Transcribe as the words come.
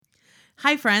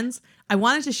Hi, friends. I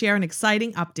wanted to share an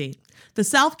exciting update. The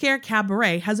Self-Care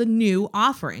Cabaret has a new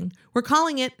offering. We're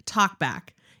calling it Talkback.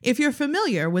 If you're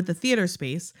familiar with the theater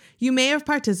space, you may have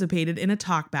participated in a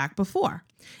talkback before.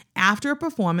 After a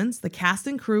performance, the cast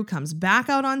and crew comes back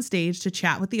out on stage to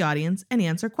chat with the audience and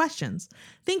answer questions.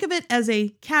 Think of it as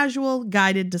a casual,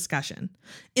 guided discussion.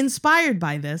 Inspired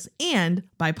by this and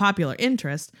by popular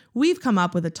interest, we've come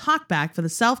up with a talkback for the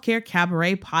Self-Care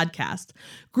Cabaret podcast.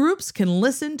 Groups can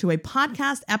listen to a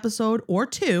podcast episode or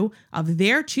two of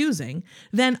their choosing,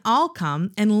 then all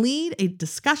come and lead a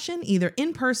discussion either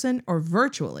in person or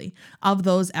virtually of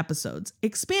those episodes,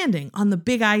 expanding on the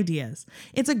big ideas.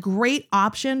 It's a great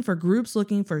option for groups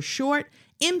looking for short,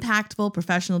 impactful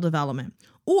professional development,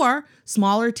 or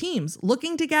smaller teams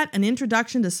looking to get an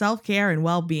introduction to self-care and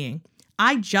well-being.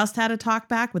 I just had a talk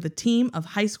back with a team of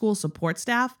high school support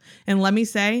staff, and let me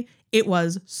say, it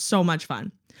was so much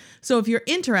fun. So if you're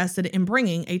interested in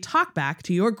bringing a talk back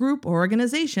to your group or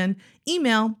organization,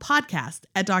 email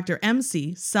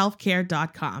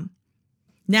podcast@drmcselfcare.com.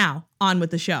 Now, on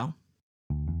with the show.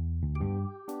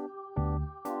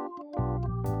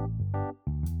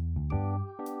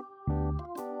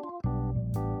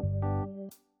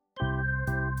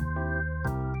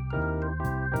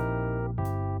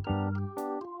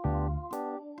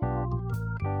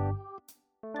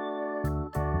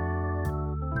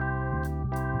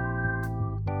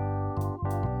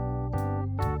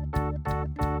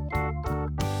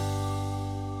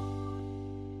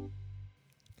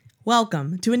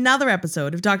 Welcome to another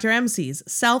episode of Dr. MC's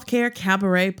Self-Care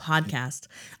Cabaret podcast.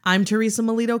 I'm Teresa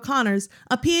Melito-Connors,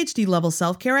 a PhD-level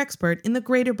self-care expert in the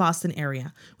greater Boston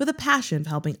area with a passion for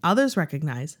helping others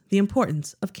recognize the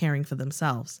importance of caring for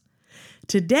themselves.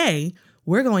 Today,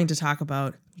 we're going to talk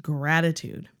about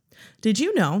gratitude. Did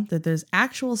you know that there's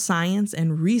actual science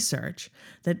and research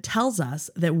that tells us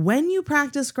that when you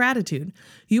practice gratitude,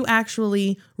 you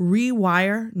actually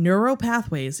rewire neural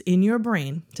pathways in your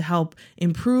brain to help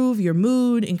improve your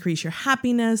mood, increase your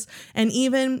happiness, and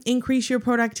even increase your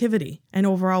productivity and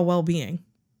overall well-being?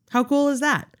 How cool is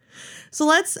that? So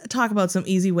let's talk about some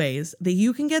easy ways that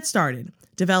you can get started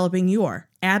developing your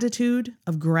attitude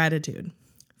of gratitude.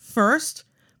 First,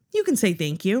 you can say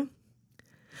thank you.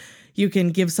 You can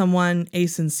give someone a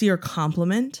sincere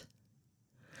compliment.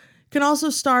 You can also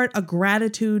start a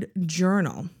gratitude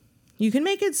journal. You can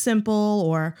make it simple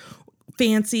or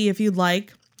fancy if you'd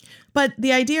like, but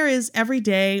the idea is every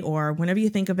day or whenever you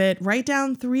think of it, write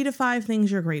down 3 to 5 things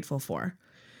you're grateful for.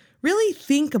 Really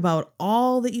think about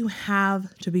all that you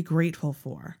have to be grateful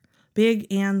for, big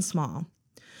and small.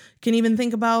 You can even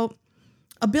think about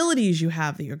abilities you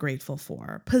have that you're grateful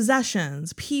for,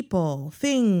 possessions, people,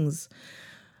 things,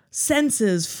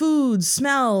 senses, foods,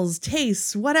 smells,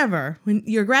 tastes, whatever. When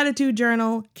your gratitude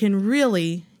journal can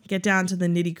really get down to the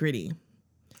nitty-gritty.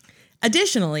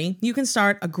 Additionally, you can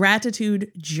start a gratitude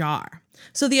jar.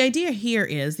 So the idea here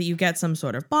is that you get some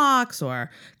sort of box or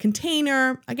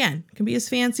container, again, it can be as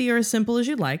fancy or as simple as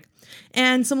you'd like,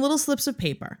 and some little slips of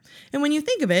paper. And when you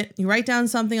think of it, you write down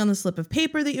something on the slip of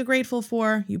paper that you're grateful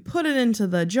for, you put it into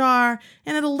the jar,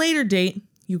 and at a later date,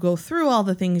 you go through all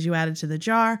the things you added to the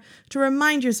jar to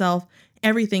remind yourself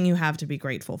everything you have to be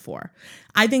grateful for.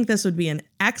 I think this would be an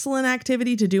excellent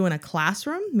activity to do in a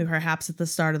classroom, perhaps at the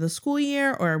start of the school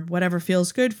year or whatever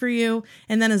feels good for you.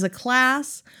 And then as a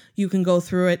class, you can go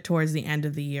through it towards the end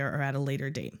of the year or at a later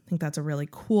date. I think that's a really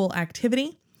cool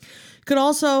activity. You could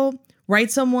also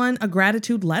write someone a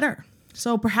gratitude letter.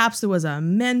 So perhaps there was a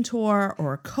mentor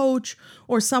or a coach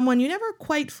or someone you never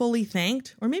quite fully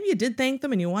thanked, or maybe you did thank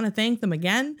them and you want to thank them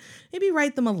again. Maybe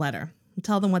write them a letter and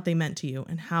tell them what they meant to you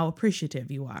and how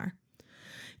appreciative you are.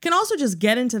 You can also just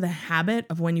get into the habit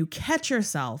of when you catch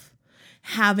yourself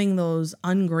having those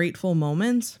ungrateful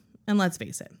moments, and let's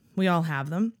face it, we all have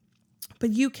them, but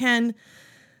you can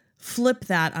flip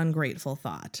that ungrateful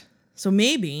thought. So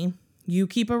maybe you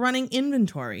keep a running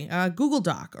inventory, a Google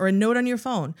Doc or a note on your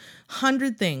phone,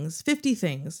 100 things, 50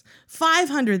 things,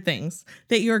 500 things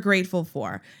that you're grateful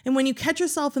for. And when you catch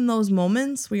yourself in those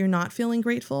moments where you're not feeling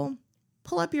grateful,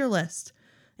 pull up your list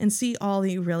and see all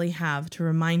that you really have to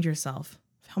remind yourself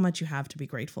how much you have to be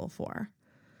grateful for.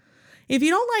 If you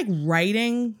don't like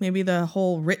writing, maybe the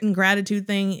whole written gratitude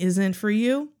thing isn't for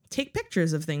you, take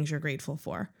pictures of things you're grateful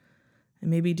for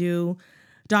and maybe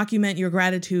document your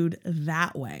gratitude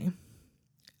that way.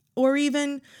 Or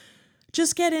even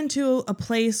just get into a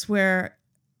place where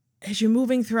as you're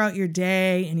moving throughout your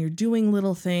day and you're doing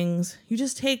little things, you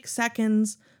just take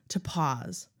seconds to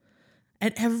pause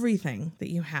at everything that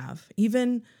you have,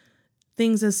 even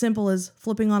things as simple as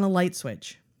flipping on a light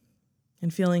switch.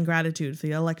 and feeling gratitude for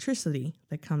the electricity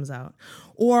that comes out.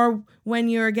 Or when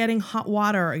you're getting hot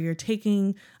water or you're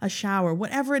taking a shower,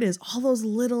 whatever it is, all those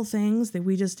little things that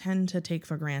we just tend to take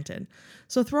for granted.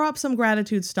 So throw up some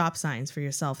gratitude stop signs for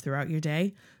yourself throughout your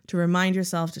day to remind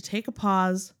yourself to take a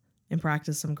pause and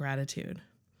practice some gratitude.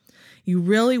 You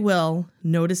really will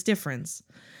notice difference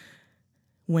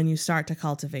when you start to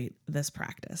cultivate this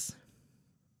practice.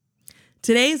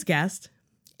 Today's guest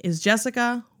is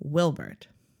Jessica Wilbert.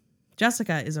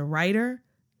 Jessica is a writer,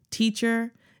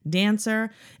 teacher, dancer,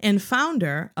 and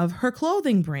founder of her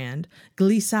clothing brand,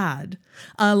 Glissade,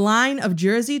 a line of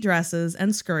jersey dresses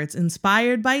and skirts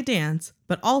inspired by dance,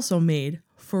 but also made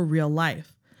for real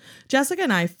life. Jessica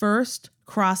and I first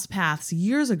crossed paths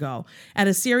years ago at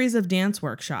a series of dance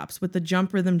workshops with the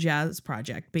Jump Rhythm Jazz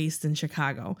Project based in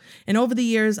Chicago. And over the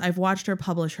years, I've watched her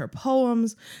publish her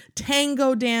poems,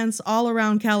 tango dance all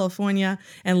around California,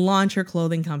 and launch her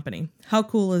clothing company. How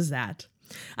cool is that?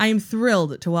 I am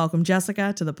thrilled to welcome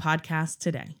Jessica to the podcast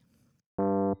today.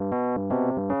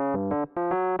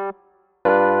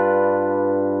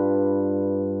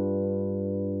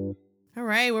 All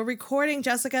right, we're recording.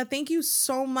 Jessica, thank you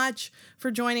so much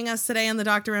for joining us today on the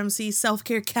Dr. MC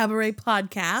Self-Care Cabaret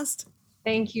podcast.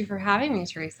 Thank you for having me,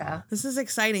 Teresa. This is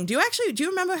exciting. Do you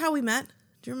remember how we met?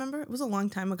 Do you remember? It was a long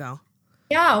time ago.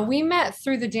 Yeah, we met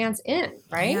through the Dance Inn,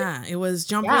 right? Yeah, it was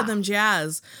Jump Rhythm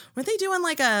Jazz. Weren't they doing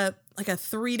like a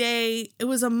 3-day, it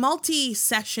was a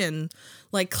multi-session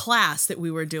like class that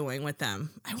we were doing with them.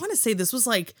 I want to say this was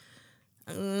like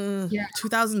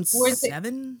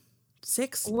 2007?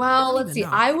 6? Well, let's see.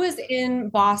 I was in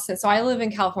Boston. So I live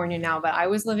in California now, but I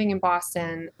was living in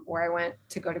Boston where I went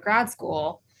to go to grad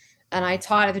school. And I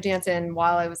taught at the Dance Inn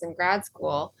while I was in grad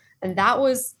school. And that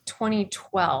was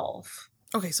 2012.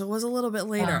 Okay, so it was a little bit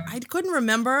later. I couldn't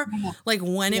remember like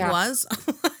when it was.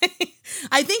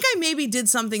 I think I maybe did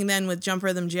something then with Jump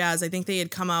Rhythm Jazz. I think they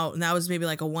had come out and that was maybe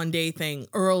like a 1-day thing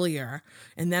earlier.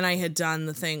 And then I had done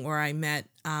the thing where I met,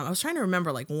 I was trying to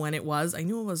remember like when it was. I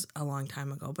knew it was a long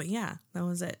time ago, but yeah, that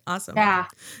was it. Awesome. Yeah.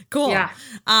 Cool. Yeah.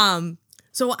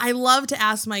 So I love to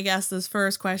ask my guests this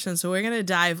first question. So we're going to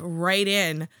dive right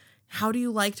in. How do you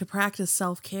like to practice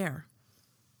self-care?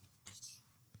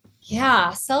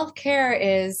 Yeah, self-care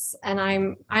is, and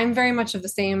I'm very much of the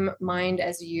same mind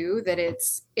as you, that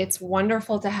it's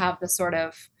wonderful to have the sort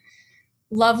of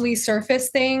lovely surface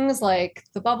things like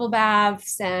the bubble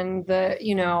baths and the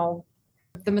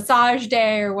massage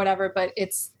day or whatever, but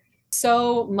it's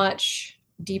so much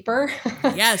deeper.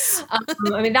 Yes.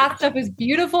 I mean, that stuff is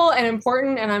beautiful and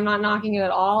important, and I'm not knocking it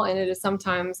at all. And it is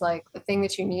sometimes like the thing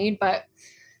that you need, but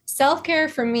self-care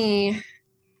for me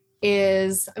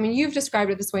is, I mean, you've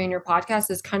described it this way in your podcast,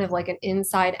 as kind of like an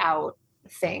inside out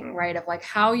thing, right? Of like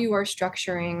how you are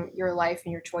structuring your life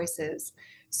and your choices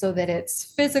so that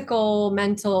it's physical,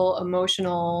 mental,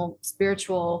 emotional,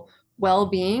 spiritual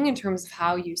well-being in terms of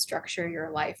how you structure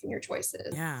your life and your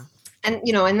choices. Yeah. And,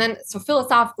 and then, so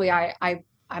philosophically, I'm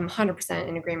 100%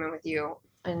 in agreement with you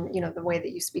and, the way that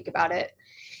you speak about it.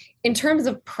 In terms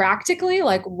of practically,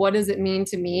 like, what does it mean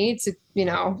to me to,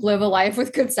 live a life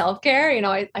with good self-care?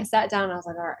 I sat down and I was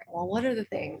like, all right, well, what are the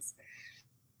things?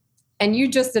 And you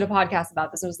just did a podcast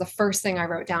about this. It was the first thing I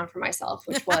wrote down for myself,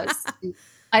 which was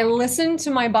I listened to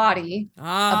my body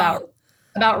about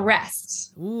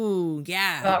rest. Ooh,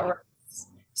 yeah. About rest.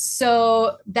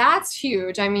 So that's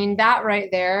huge. I mean, that right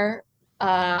there,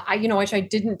 which I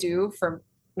didn't do for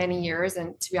many years.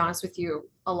 And to be honest with you,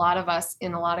 a lot of us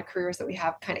in a lot of careers that we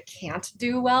have kind of can't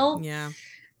do well. Yeah.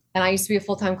 And I used to be a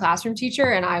full-time classroom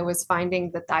teacher, and I was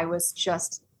finding that I was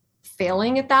just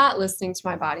failing at that, listening to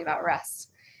my body about rest.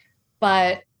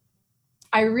 But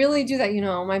I really do that.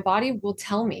 My body will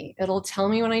tell me. It'll tell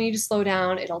me when I need to slow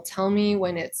down. It'll tell me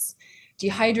when it's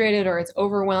dehydrated or it's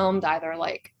overwhelmed, either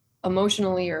like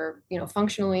emotionally or,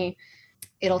 functionally.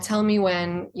 It'll tell me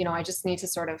when, I just need to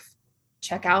sort of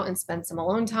check out and spend some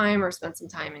alone time or spend some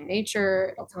time in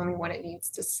nature. It'll tell me when it needs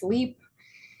to sleep.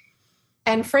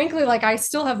 And frankly, like, I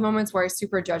still have moments where I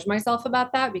super judge myself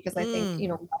about that, because I think,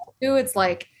 it's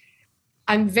like,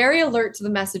 I'm very alert to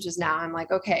the messages now. I'm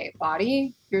like, okay,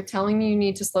 body, you're telling me you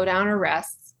need to slow down or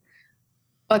rest,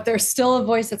 but there's still a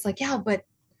voice that's like, yeah, but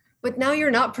now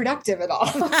you're not productive at all.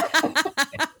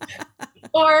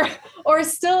 or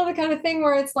still the kind of thing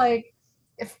where it's like,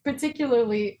 if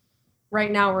particularly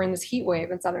right now we're in this heat wave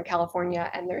in Southern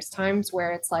California, and there's times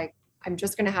where it's like, I'm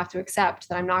just going to have to accept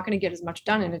that I'm not going to get as much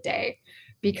done in a day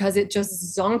because it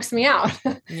just zonks me out.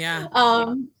 Yeah.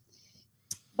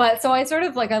 But so I sort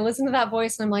of like, I listen to that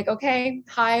voice and I'm like, okay,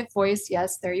 hi voice.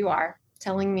 Yes, there you are,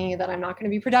 telling me that I'm not going to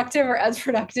be productive or as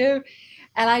productive.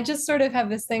 And I just sort of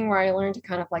have this thing where I learn to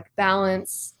kind of like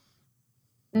balance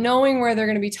knowing where there are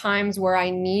going to be times where I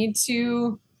need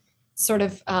to sort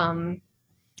of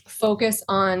focus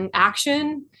on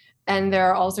action. And there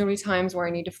are also going to be times where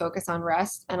I need to focus on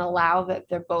rest, and allow that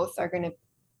they're both are going to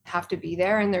have to be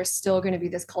there. And there's still going to be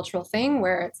this cultural thing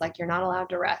where it's like, you're not allowed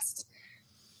to rest,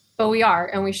 but we are,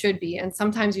 and we should be. And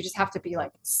sometimes you just have to be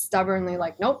like stubbornly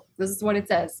like, nope, this is what it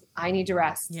says. I need to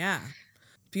rest. Yeah.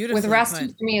 Beautifully With rest, put.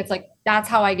 for me, it's like, that's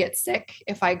how I get sick.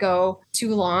 If I go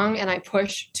too long and I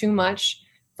push too much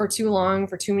for too long,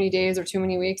 for too many days or too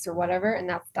many weeks or whatever. And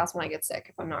that's when I get sick,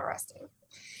 if I'm not resting.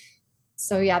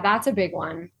 So yeah, that's a big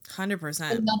one.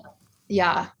 100%.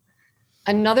 Yeah.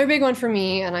 Another big one for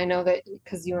me, and I know that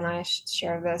because you and I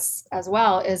share this as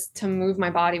well, is to move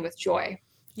my body with joy.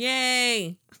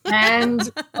 Yay. And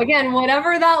again,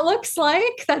 whatever that looks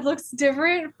like, that looks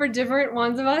different for different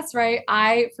ones of us, right?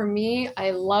 For me, I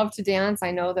love to dance.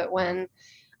 I know that when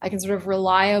I can sort of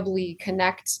reliably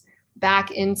connect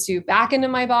back into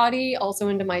my body, also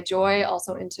into my joy,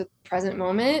 also into present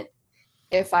moment,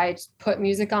 if I put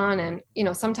music on, and,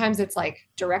 sometimes it's like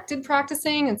directed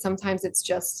practicing, and sometimes it's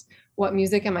just, what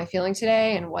music am I feeling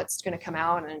today and what's going to come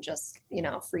out, and just,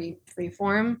 free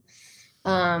form.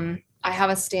 I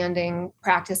have a standing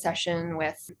practice session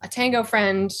with a tango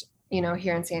friend,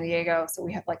 here in San Diego. So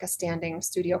we have like a standing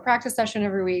studio practice session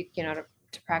every week,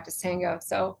 to practice tango.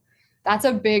 So that's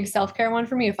a big self-care one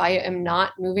for me. If I am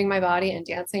not moving my body and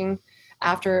dancing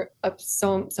after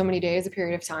so many days, a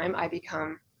period of time, I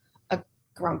become a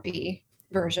grumpy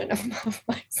version of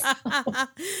myself.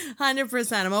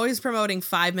 100%. I'm always promoting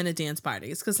 5-minute dance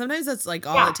parties, because sometimes that's like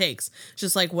all it takes.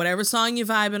 Just like whatever song you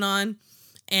vibing on,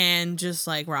 and just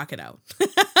like rock it out.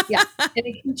 Yeah. And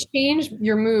it can change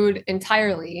your mood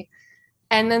entirely.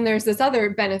 And then there's this other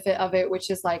benefit of it, which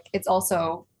is like, it's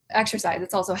also exercise.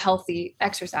 It's also healthy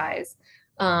exercise.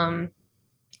 And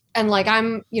like,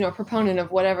 I'm, a proponent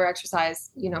of whatever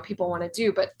exercise, people want to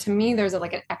do. But to me, there's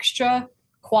like an extra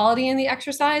quality in the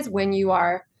exercise when you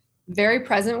are very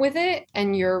present with it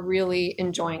and you're really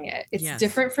enjoying it. It's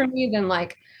different for me than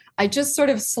like, I just sort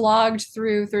of slogged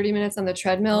through 30 minutes on the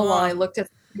treadmill while I looked at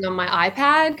on my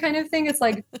iPad kind of thing. It's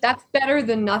like, that's better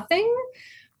than nothing.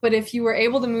 But if you were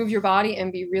able to move your body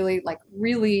and be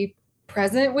really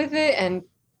present with it and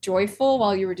joyful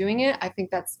while you were doing it, I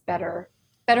think that's better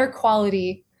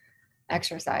quality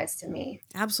exercise to me.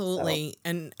 Absolutely.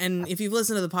 So. And if you've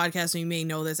listened to the podcast, you may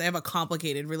know this, I have a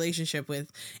complicated relationship with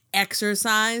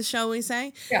exercise, shall we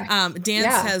say. Dance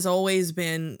has always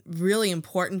been really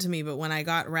important to me, but when I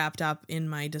got wrapped up in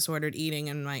my disordered eating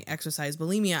and my exercise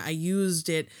bulimia, I used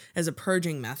it as a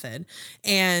purging method,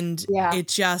 and it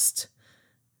just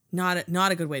not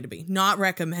a good way to be, not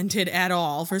recommended at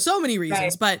all for so many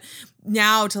reasons. But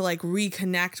now to like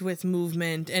reconnect with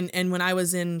movement, and when I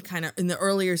was in kind of in the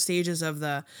earlier stages of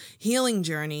the healing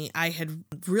journey, I had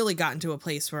really gotten to a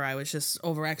place where I was just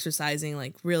over exercising,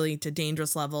 like really to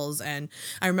dangerous levels. And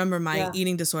I remember my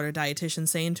eating disorder dietitian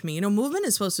saying to me, movement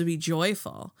is supposed to be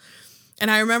joyful. And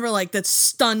I remember like that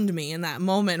stunned me in that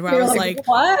moment where I was like,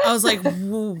 what? I was like,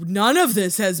 none of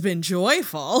this has been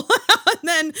joyful.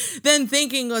 And then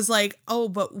thinking was like, oh,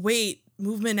 but wait,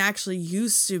 movement actually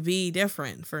used to be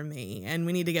different for me. And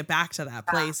we need to get back to that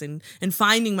place. And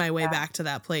finding my way back to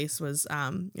that place was,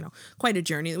 quite a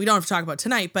journey that we don't have to talk about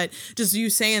tonight. But just you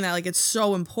saying that, like, it's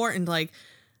so important. Like,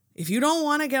 if you don't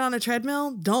want to get on a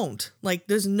treadmill, don't. Like,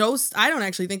 I don't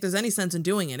actually think there's any sense in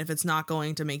doing it if it's not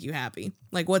going to make you happy.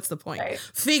 Like, what's the point?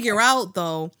 Figure out,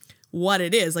 though, what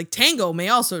it is. Like, tango may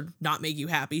also not make you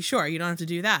happy. Sure, you don't have to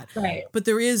do that. But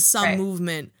there is some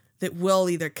movement that will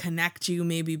either connect you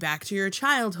maybe back to your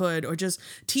childhood or just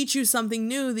teach you something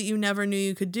new that you never knew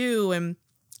you could do, and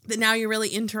that now you're really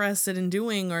interested in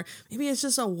doing. Or maybe it's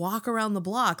just a walk around the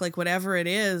block. Like, whatever it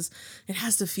is, it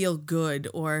has to feel good,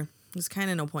 or there's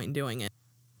kind of no point in doing it.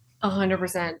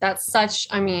 100%. That's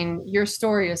your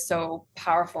story is so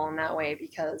powerful in that way,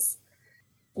 because,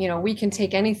 we can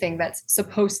take anything that's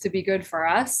supposed to be good for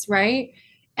us, right?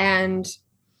 And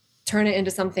turn it into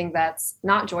something that's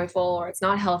not joyful, or it's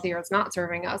not healthy, or it's not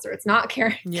serving us, or it's not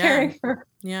caring for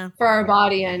our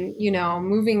body. And,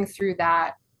 moving through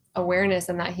that awareness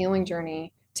and that healing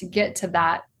journey to get to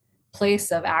that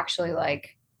place of actually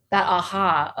like that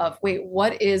aha of, wait,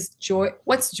 what is joy?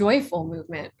 What's joyful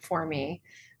movement for me?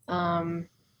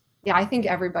 I think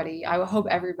I hope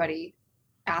everybody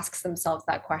asks themselves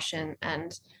that question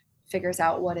and figures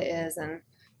out what it is and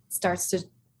starts to,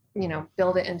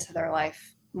 build it into their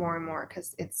life more and more.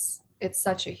 'Cause it's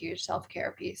such a huge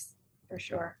self-care piece for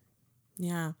sure.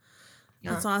 Yeah.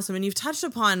 That's awesome. And you've touched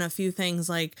upon a few things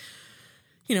like,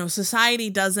 society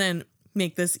doesn't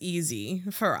make this easy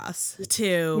for us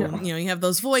to, No. you know, you have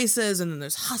those voices and then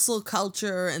there's hustle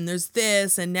culture and there's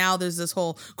this, and now there's this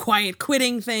whole quiet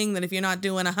quitting thing that if you're not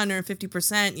doing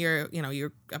 150%,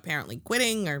 you're apparently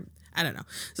quitting, or I don't know.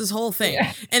 It's this whole thing.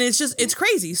 Yeah. And it's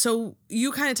crazy. So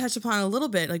you kind of touched upon a little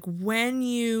bit, like when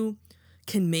you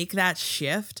can make that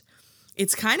shift,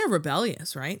 it's kind of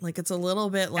rebellious, right? Like it's a little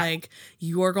bit like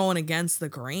you're going against the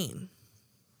grain.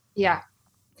 Yeah.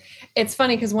 It's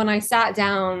funny because when I sat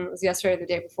down, it was yesterday or the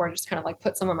day before, just kind of like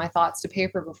put some of my thoughts to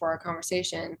paper before our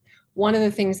conversation. One of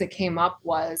the things that came up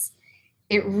was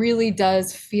it really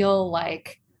does feel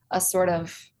like a sort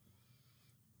of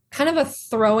kind of a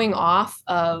throwing off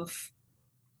of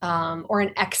or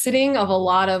an exiting of a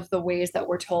lot of the ways that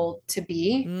we're told to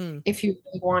be if you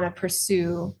want to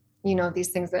pursue, you know, these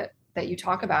things that you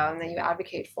talk about and that you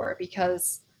advocate for,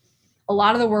 because a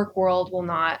lot of the work world will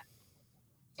not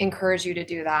encourage you to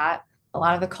do that. A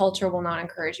lot of the culture will not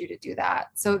encourage you to do that.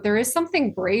 So there is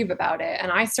something brave about it.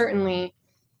 And I certainly,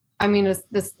 I mean,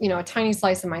 this, you know, a tiny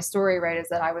slice of my story, right, is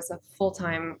that I was a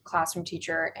full-time classroom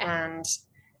teacher. And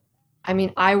I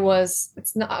mean,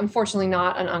 it's not, unfortunately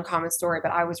not an uncommon story,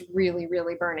 but I was really,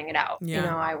 really burning it out. Yeah. You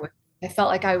know, I felt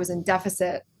like I was in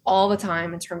deficit all the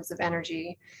time in terms of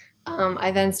energy. I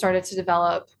then started to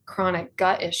develop chronic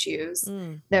gut issues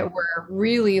that were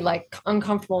really like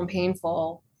uncomfortable and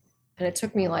painful. And it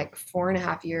took me like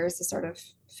 4.5 years to sort of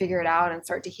figure it out and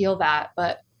start to heal that.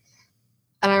 And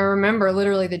I remember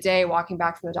literally the day walking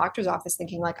back from the doctor's office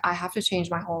thinking like, I have to change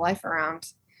my whole life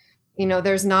around. You know,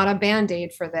 there's not a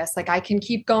Band-Aid for this. Like I can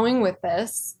keep going with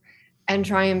this and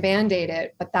try and Band-Aid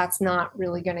it, but that's not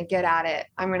really going to get at it.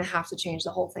 I'm going to have to change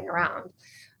the whole thing around.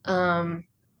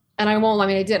 And I won't, I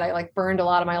mean, I did, I like burned a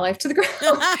lot of my life to the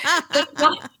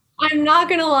ground. I'm not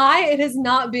going to lie. It has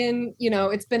not been, you know,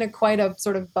 it's been quite a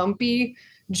sort of bumpy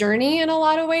journey in a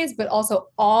lot of ways, but also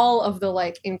all of the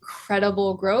like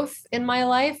incredible growth in my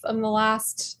life in the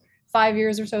last 5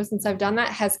 years or so since I've done that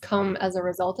has come as a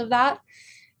result of that.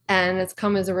 And it's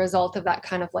come as a result of that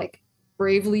kind of like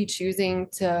bravely choosing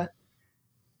to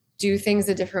do things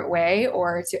a different way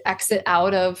or to exit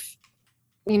out of,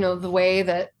 you know, the way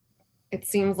that it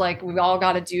seems like we've all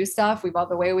got to do stuff.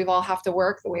 The way we've all have to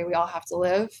work, the way we all have to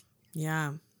live.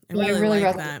 Yeah. I So really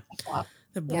like that. that.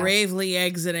 The bravely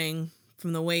exiting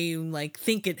from the way you like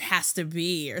think it has to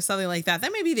be or something like that.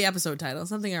 That may be the episode title,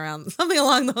 something along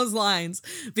those lines,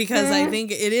 because I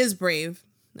think it is brave.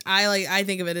 I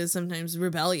think of it as sometimes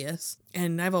rebellious,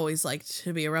 and I've always liked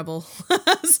to be a rebel.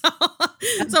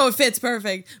 so it fits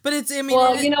perfect, but it's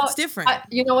different.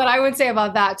 You know what I would say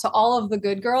about that to all of the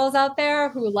good girls out there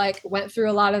who like went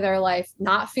through a lot of their life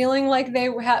not feeling like they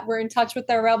were in touch with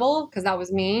their rebel, because that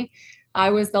was me. I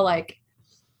was the like,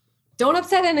 don't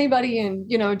upset anybody,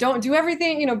 and you know, don't do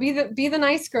everything, you know, be the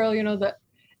nice girl, you know,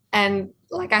 and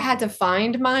like I had to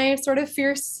find my sort of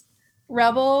fierce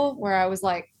rebel where I was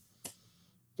like,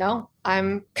 no,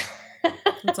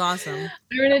 That's awesome.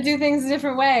 I'm going to do things a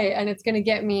different way, and it's going to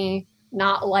get me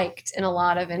not liked in a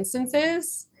lot of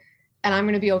instances. And I'm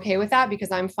going to be okay with that because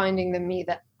I'm finding the me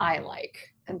that I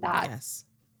like. And that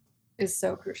is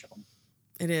so crucial.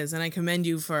 It is. And I commend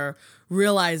you for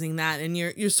realizing that. And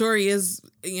your story is,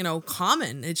 you know,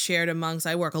 common. It's shared amongst,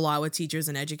 I work a lot with teachers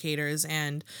and educators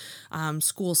and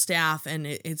school staff, and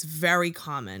it's very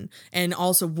common. And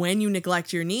also when you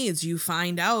neglect your needs, you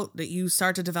find out that you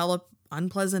start to develop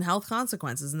unpleasant health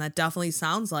consequences. And that definitely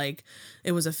sounds like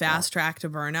it was a fast track to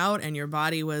burnout and your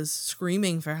body was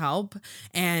screaming for help.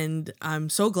 And I'm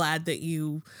so glad that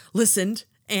you listened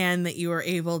and that you were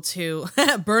able to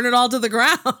burn it all to the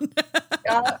ground.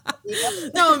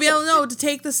 To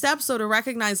take the steps, so to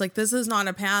recognize like this is not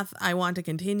a path I want to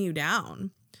continue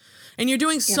down. And you're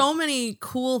doing so many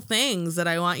cool things that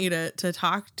I want you to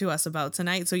talk to us about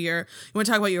tonight. So you want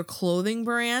to talk about your clothing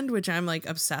brand, which I'm like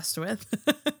obsessed with.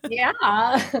 Yeah,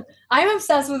 I'm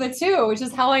obsessed with it too, which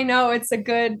is how I know it's a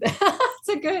good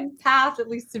path at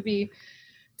least to be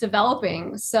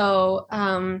developing. So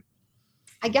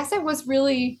I guess it was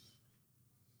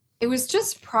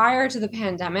just prior to the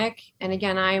pandemic. And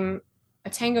again, I'm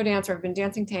a tango dancer. I've been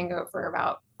dancing tango for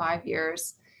about 5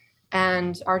 years,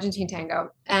 and Argentine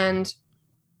tango. And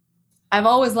I've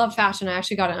always loved fashion. I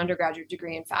actually got an undergraduate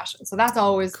degree in fashion. So that's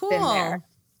always been there.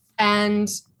 And,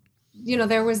 you know,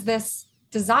 there was this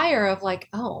desire of like,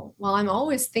 oh, well, I'm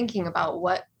always thinking about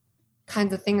what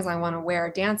kinds of things I want to wear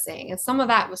dancing. And some of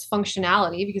that was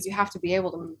functionality because you have to be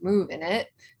able to move in it,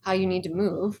 how you need to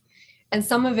move. And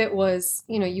some of it was,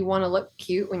 you know, you want to look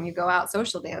cute when you go out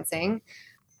social dancing.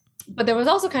 But there was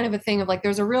also kind of a thing of like,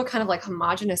 there's a real kind of like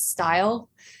homogenous style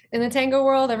in the tango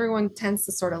world. Everyone tends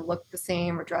to sort of look the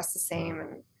same or dress the same.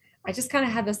 And I just kind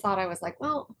of had this thought. I was like,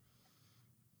 well,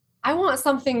 I want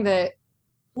something that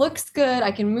looks good.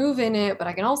 I can move in it, but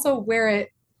I can also wear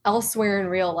it elsewhere in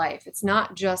real life. It's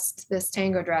not just this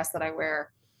tango dress that I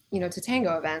wear, to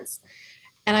tango events.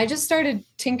 And I just started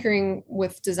tinkering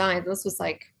with designs. This was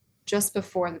like just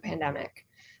before the pandemic.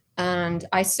 And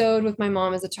I sewed with my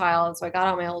mom as a child. So I got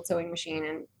out my old sewing machine.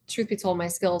 And truth be told, my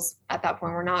skills at that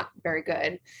point were not very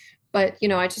good. But,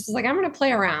 I just was like, I'm going to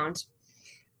play around.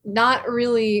 Not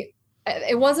really,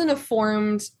 it wasn't a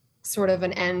formed sort of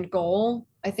an end goal,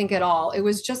 I think, at all. It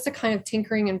was just a kind of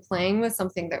tinkering and playing with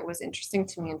something that was interesting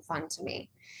to me and fun to me,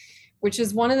 which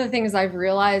is one of the things I've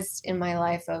realized in my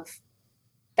life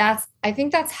I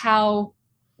think that's how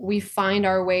we find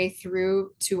our way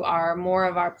through to more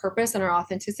of our purpose and our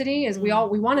authenticity is we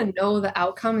want to know the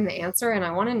outcome and the answer. And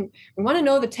we want to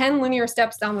know the 10 linear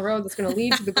steps down the road that's going to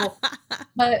lead to the goal,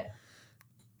 but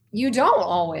you don't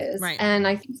always. Right. And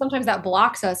I think sometimes that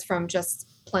blocks us from just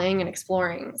playing and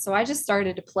exploring. So I just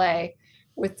started to play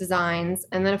with designs.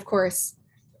 And then of course,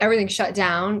 everything shut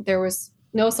down. There was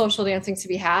no social dancing to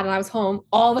be had. And I was home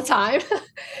all the time.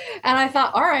 And I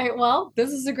thought, all right, well, this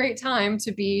is a great time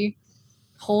to be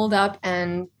holed up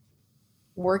and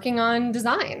working on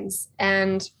designs.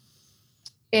 And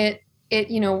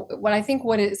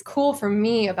what is cool for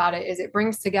me about it is it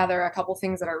brings together a couple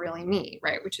things that are really me,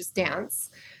 right? Which is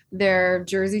dance. They're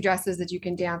jersey dresses that you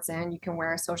can dance in. You can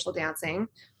wear social dancing,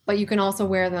 but you can also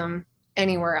wear them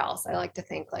anywhere else. I like to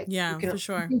think like, for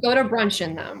sure. You can go to brunch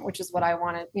in them, which is what I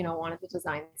wanted the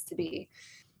designs to be.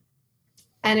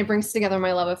 And it brings together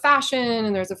my love of fashion.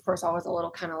 And there's of course always a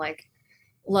little kind of like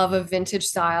love of vintage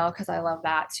style, because I love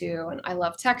that too. And I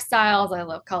love textiles. I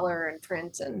love color and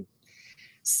print. And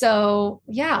so,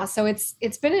 so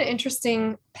it's been an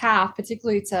interesting path,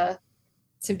 particularly to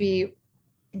be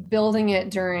building it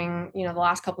during, the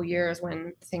last couple of years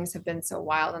when things have been so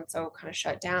wild and so kind of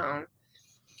shut down.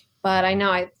 But I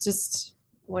know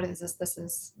what is this? This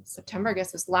is September. I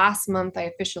guess this last month, I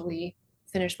officially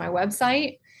finished my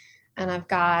website, and I've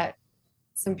got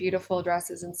some beautiful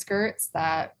dresses and skirts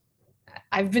that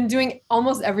I've been doing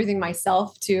almost everything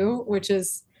myself too, which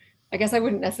is, I guess I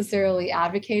wouldn't necessarily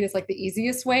advocate it's like the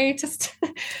easiest way to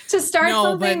start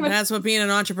something. But that's what being an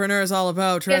entrepreneur is all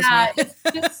about. Trust me.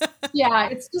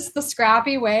 It's just the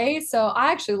scrappy way. So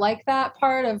I actually like that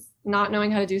part of not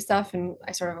knowing how to do stuff. And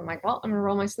I'm like, well, I'm going to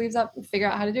roll my sleeves up and figure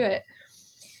out how to do it.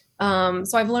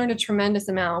 So I've learned a tremendous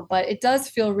amount, but it does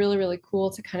feel really, really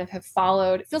cool to kind of have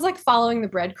followed. It feels like following the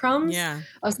breadcrumbs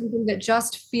of something that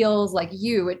just feels like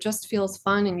you. It just feels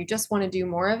fun and you just want to do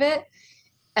more of it.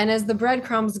 And as the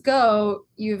breadcrumbs go,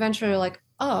 you eventually are like,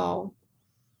 oh,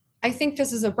 I think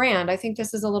this is a brand. I think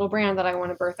this is a little brand that I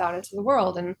want to birth out into the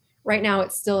world. And right now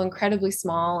it's still incredibly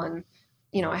small. And,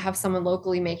 I have someone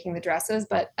locally making the dresses,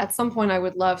 but at some point I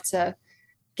would love to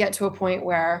get to a point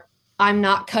where I'm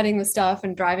not cutting the stuff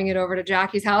and driving it over to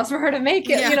Jackie's house for her to make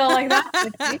it, like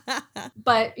that.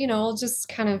 But, we'll just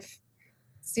kind of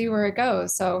see where it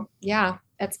goes. So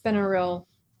it's been a real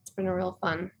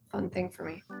fun thing for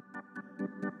me.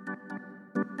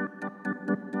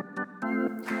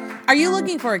 Are you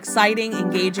looking for exciting,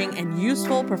 engaging, and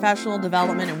useful professional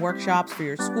development and workshops for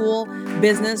your school,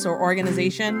 business, or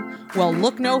organization? Well,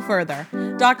 look no further.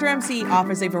 Dr. MC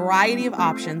offers a variety of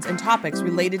options and topics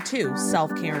related to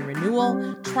self-care and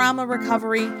renewal, trauma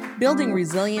recovery, building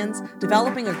resilience,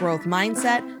 developing a growth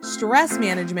mindset, stress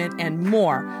management, and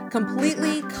more,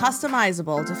 completely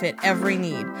customizable to fit every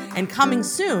need. And coming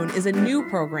soon is a new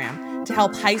program to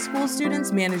help high school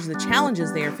students manage the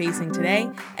challenges they are facing today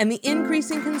and the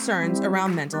increasing concerns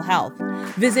around mental health.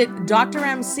 Visit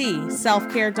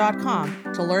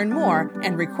drmcselfcare.com to learn more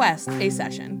and request a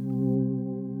session.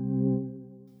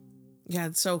 Yeah,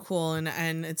 it's so cool.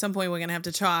 And at some point we're going to have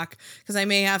to talk, because I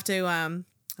may have to, I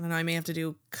may have to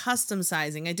do custom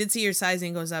sizing. I did see your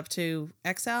sizing goes up to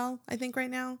XL, I think, right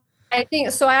now. I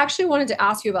think so. I actually wanted to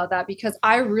ask you about that because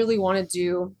I really want to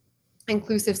do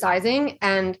inclusive sizing,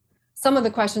 and some of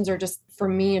the questions are just for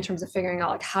me in terms of figuring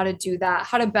out like how to do that,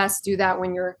 how to best do that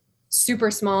when you're super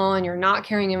small and you're not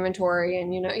carrying inventory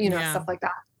and, stuff like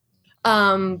that.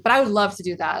 But I would love to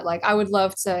do that. Like I would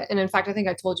love to. And in fact, I think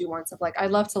I told you once of like, I'd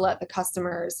love to let the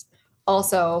customers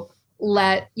also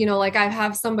let, like I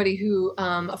have somebody who,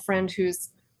 a friend who's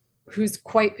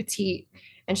quite petite,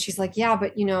 and she's like, yeah,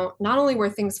 but not only where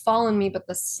things fall on me, but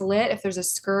the slit, if there's a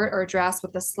skirt or a dress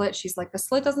with the slit, she's like, the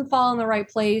slit doesn't fall in the right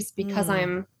place because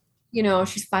I'm,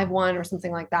 she's 5'1" or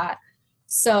something like that.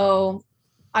 So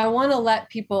I want to let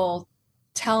people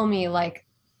tell me like,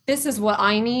 this is what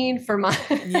I need for my,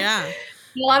 a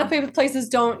lot of places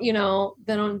don't,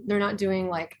 they're not doing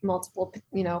like multiple,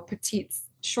 petites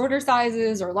shorter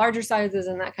sizes or larger sizes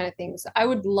and that kind of thing. So I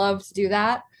would love to do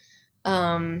that.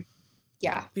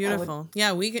 Yeah. Beautiful.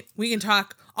 Yeah, we can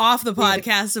talk off the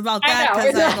podcast about that,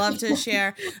 because I'd love to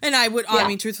share. And I would, I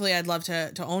mean, truthfully, I'd love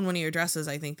to own one of your dresses.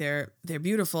 I think they're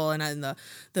beautiful, and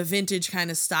the vintage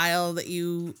kind of style that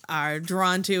you are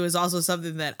drawn to is also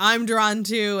something that I'm drawn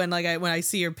to. And like when I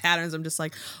see your patterns, I'm just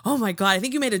like, oh my God, I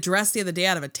think you made a dress the other day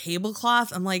out of a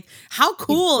tablecloth. I'm like, how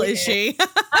cool is she?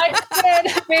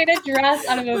 I made a dress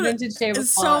out of a vintage tablecloth.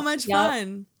 It's so much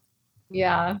fun.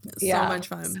 Yeah. So much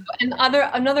fun. So, and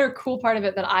another cool part of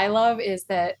it that I love is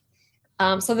that,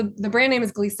 so the brand name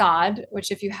is Glissade,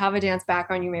 which if you have a dance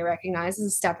background, you may recognize as a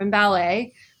step in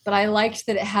ballet, but I liked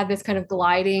that it had this kind of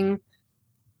gliding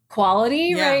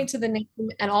quality, right, to the name,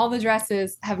 and all the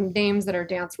dresses have names that are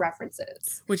dance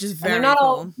references, which is very not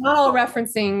cool. not all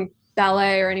referencing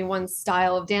ballet or any one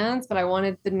style of dance, but I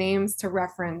wanted the names to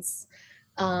reference,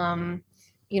 so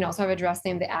I have a dress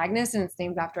named the Agnes, and it's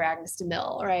named after Agnes de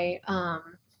Mille, right?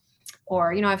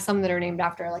 Or, I have some that are named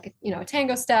after like, a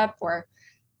tango step,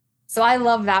 so I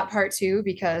love that part too,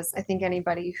 because I think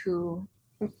anybody who,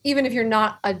 even if you're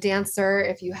not a dancer,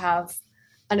 if you have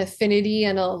an affinity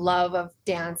and a love of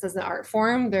dance as an art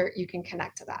form, you can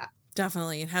connect to that.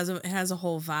 Definitely. It has a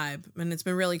whole vibe, and it's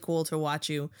been really cool to watch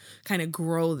you kind of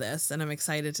grow this, and I'm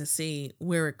excited to see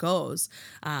where it goes,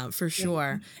 for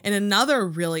sure. And another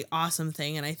really awesome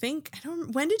thing,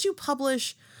 and when did you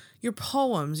publish your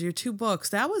poems, your 2 books?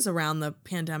 That was around the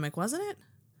pandemic, wasn't it?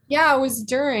 Yeah,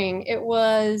 it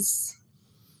was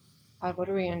what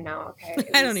are we in now? Okay.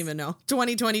 I don't even know.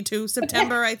 2022,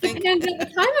 September, I think. And the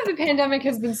time of the pandemic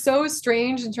has been so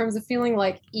strange in terms of feeling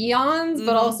like eons,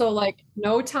 but also like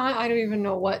no time. I don't even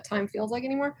know what time feels like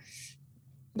anymore.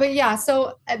 But yeah,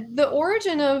 so the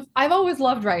origin of, I've always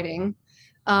loved writing.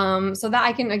 So that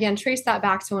I can, again, trace that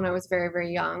back to when I was very,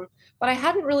 very young. But I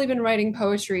hadn't really been writing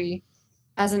poetry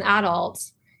as an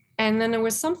adult. And then there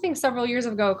was something several years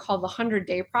ago called the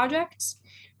 100-Day Project,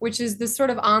 which is this sort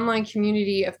of online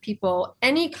community of people,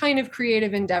 any kind of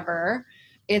creative endeavor.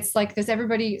 It's like this,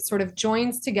 everybody sort of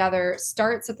joins together,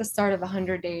 starts at the start of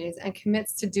 100 days and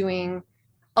commits to doing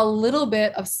a little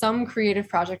bit of some creative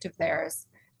project of theirs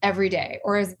every day,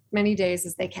 or as many days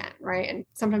as they can, right? And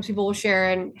sometimes people will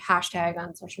share and hashtag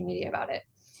on social media about it.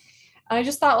 And I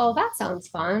just thought, well, that sounds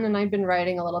fun. And I'd been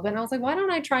writing a little bit, and I was like, why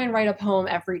don't I try and write a poem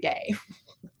every day?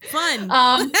 Fun.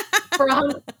 For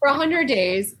 100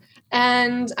 days.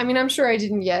 And I mean, I'm sure I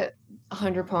didn't get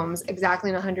 100 poems exactly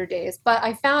in 100 days, but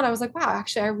I was like, wow,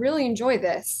 actually, I really enjoy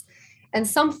this. And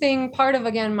something, part of,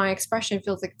 again, my expression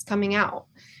feels like it's coming out.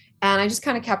 And I just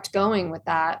kind of kept going with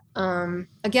that.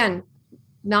 Again,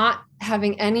 not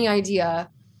having any idea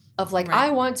of like,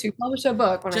 I want to publish a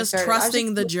book when I started. Just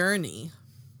trusting the journey.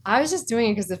 I was just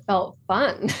doing it because it felt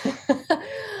fun.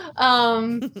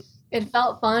 It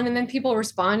felt fun. And then people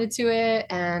responded to it,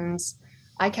 and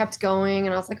I kept going,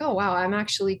 and I was like, oh, wow, I'm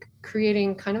actually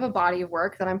creating kind of a body of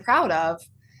work that I'm proud of.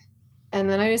 And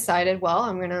then I decided, well,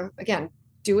 I'm going to, again,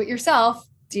 do it yourself,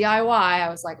 DIY. I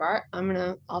was like, all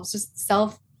right, I'll just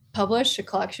self-publish a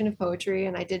collection of poetry.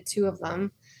 And I did 2 of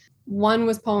them. One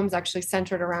was poems actually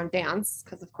centered around dance,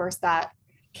 because of course that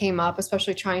came up,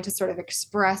 especially trying to sort of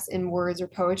express in words or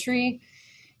poetry,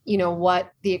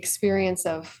 what the experience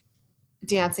of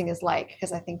dancing is like.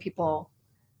 Because I think people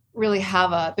really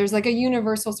there's like a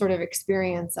universal sort of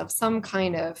experience of some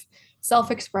kind of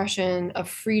self-expression, of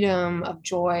freedom, of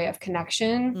joy, of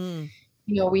connection.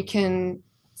 We can,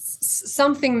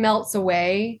 something melts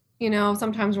away,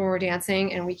 sometimes when we're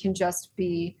dancing, and we can just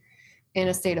be in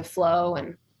a state of flow.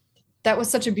 And that was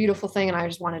such a beautiful thing. And I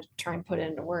just wanted to try and put it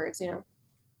into words,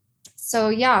 So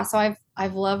yeah, so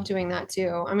I've loved doing that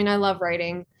too. I mean, I love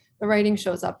writing. The writing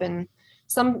shows up in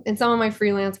some of my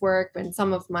freelance work, and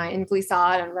some of my in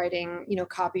Glissade, and writing,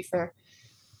 copy for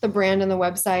the brand and the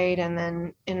website, and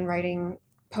then in writing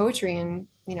poetry, and,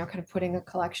 kind of putting a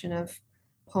collection of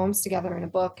poems together in a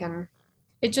book. And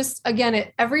it just,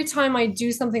 again, every time I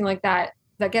do something like that,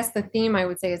 I guess the theme I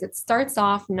would say is it starts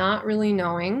off not really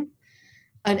knowing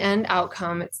an end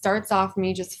outcome. It starts off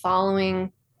me just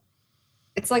following.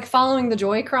 It's like following the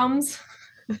joy crumbs.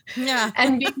 Yeah.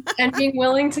 and being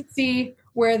willing to see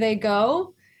where they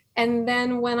go. And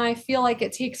then when I feel like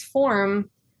it takes form,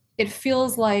 it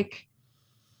feels like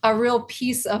a real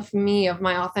piece of me, of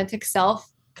my authentic self,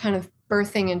 kind of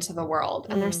birthing into the world.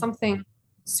 And there's something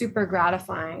super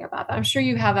gratifying about that. I'm sure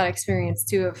you have that experience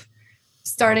too, of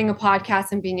starting a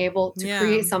podcast and being able to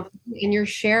create something, and you're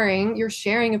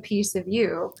sharing a piece of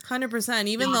you. 100%.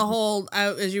 Even the whole,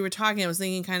 as you were talking, I was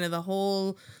thinking kind of the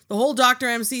whole Dr.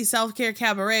 MC Self-Care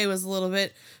Cabaret was a little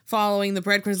bit following the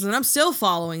breadcrumbs, and I'm still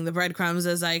following the breadcrumbs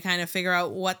as I kind of figure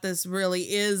out what this really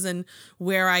is and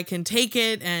where I can take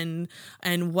it and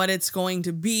what it's going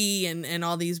to be and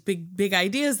all these big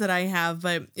ideas that I have.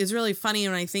 But it's really funny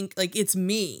when I think like it's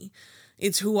me.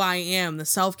 It's who I am, the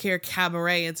Self-Care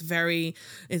Cabaret. It's very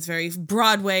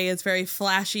Broadway. It's very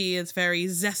flashy. It's very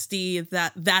zesty.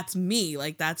 That's me.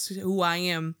 Like, that's who I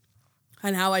am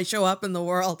and how I show up in the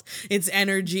world. It's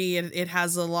energy. It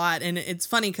has a lot. And it's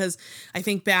funny because I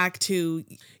think back to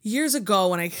years ago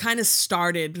when I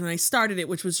started it,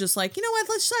 which was just like, you know what,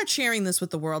 let's start sharing this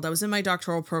with the world. I was in my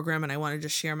doctoral program and I wanted to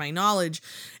share my knowledge.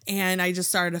 And I just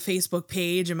started a Facebook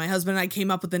page, and my husband and I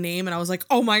came up with the name, and I was like,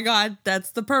 oh my God,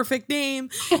 that's the perfect name.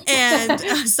 And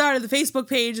I started the Facebook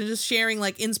page and just sharing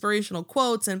like inspirational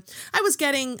quotes. And I was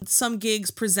getting some gigs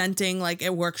presenting like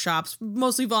at workshops,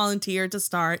 mostly volunteer to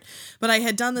start. But I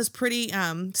had done this pretty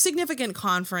significant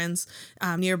conference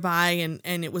nearby,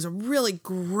 and it was a really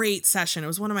great session. It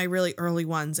was one of my really early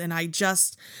ones. And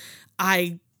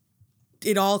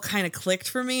it all kind of clicked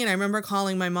for me. And I remember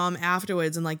calling my mom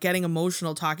afterwards and like getting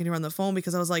emotional talking to her on the phone,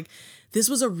 because I was like, this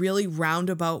was a really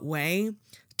roundabout way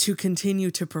to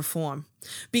continue to perform.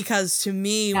 Because to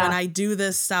me, when I do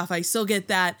this stuff, I still get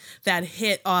that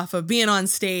hit off of being on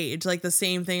stage, like the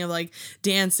same thing of like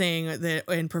dancing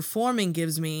and performing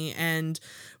gives me.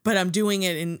 But I'm doing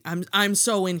it and I'm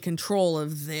so in control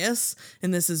of this,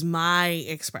 and this is my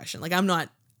expression. Like, I'm not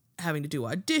having to do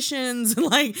auditions and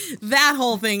like that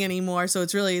whole thing anymore. So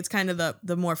it's kind of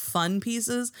the more fun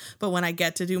pieces. But when I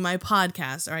get to do my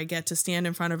podcast, or I get to stand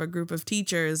in front of a group of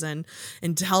teachers and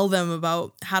tell them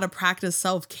about how to practice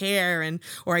self-care,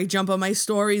 or I jump on my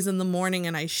stories in the morning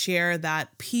and I share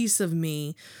that piece of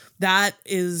me,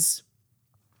 it's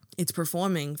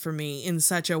performing for me in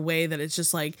such a way that it's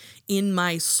just like in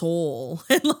my soul,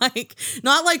 and like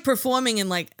not like performing in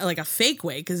like a fake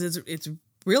way, because it's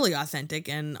really authentic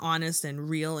and honest and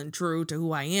real and true to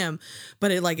who I am,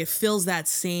 but it fills that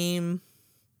same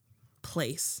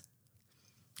place.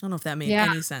 I don't know if that made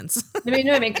any sense. I mean,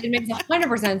 no, it makes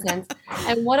 100% sense.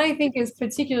 And what I think is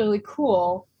particularly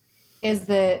cool is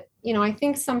that, I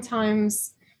think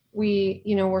sometimes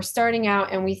we're starting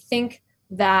out and we think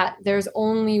that there's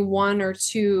only one or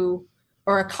two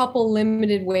or a couple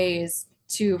limited ways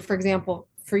to, for example,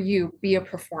 for you, be a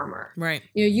performer. Right.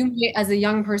 You as a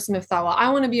young person have thought, well, I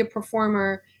want to be a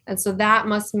performer, and so that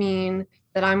must mean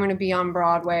that I'm going to be on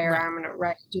Broadway, or I'm going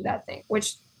to do that thing,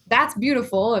 which that's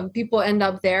beautiful, and people end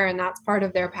up there, and that's part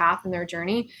of their path and their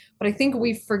journey. But I think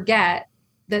we forget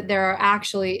that there are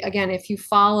actually, again, if you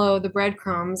follow the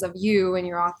breadcrumbs of you and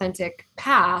your authentic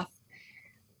path,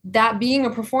 that being a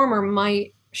performer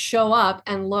might show up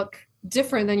and look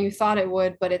different than you thought it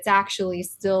would, but it's actually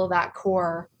still that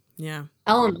core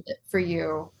element for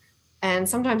you. And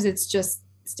sometimes it's just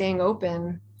staying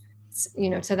open,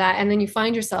 to that. And then you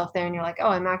find yourself there and you're like, oh,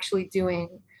 I'm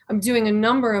doing a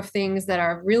number of things that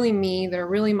are really me, that are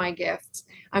really my gift.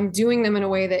 I'm doing them in a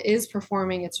way that is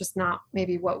performing. It's just not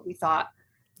maybe what we thought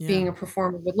being a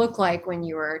performer would look like when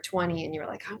you were 20 and you were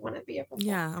like, I want to be a performer.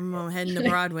 Yeah, I'm heading to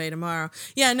Broadway tomorrow.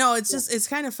 Yeah, no, it's just, it's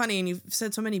kind of funny. And you've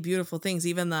said so many beautiful things.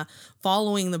 Even the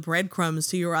following the breadcrumbs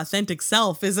to your authentic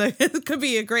self it could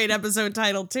be a great episode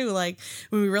title too. Like,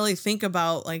 when we really think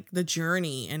about like the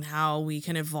journey and how we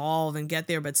can evolve and get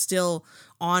there, but still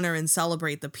honor and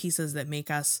celebrate the pieces that make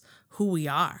us who we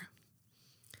are.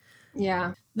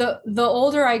 Yeah. The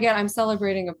older I get, I'm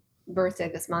celebrating a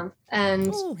birthday this month,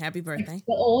 and happy birthday.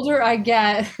 The older I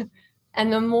get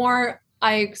and the more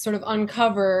I sort of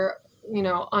uncover,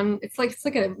 it's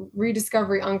like a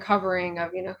rediscovery, uncovering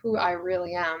of who I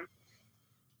really am,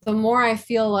 the more I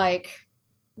feel like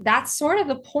that's sort of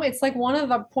the point. It's like one of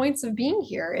the points of being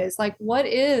here is like, what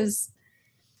is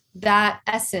that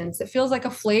essence? It feels like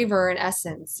a flavor and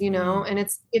essence, and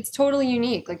it's totally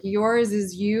unique. Like, yours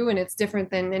is you, and it's different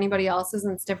than anybody else's,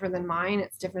 and it's different than mine.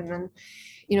 It's different than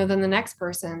than the next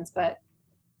person's. But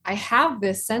I have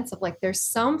this sense of like, there's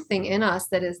something in us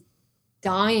that is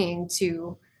dying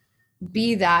to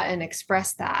be that and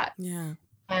express that. Yeah.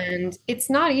 And it's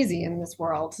not easy in this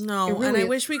world. No, really and I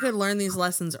wish we could learn these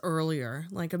lessons earlier.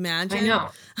 Like, imagine. I know.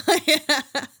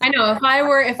 I know.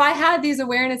 If I had these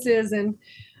awarenesses and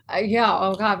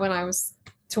oh God, when I was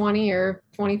 20 or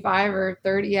 25 or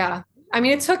 30, yeah. I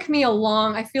mean, it took me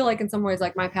I feel like in some ways,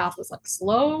 like my path was like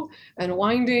slow and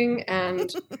winding,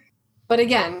 but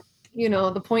again,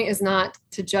 the point is not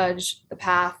to judge the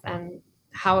path and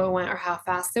how it went or how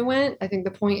fast it went. I think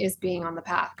the point is being on the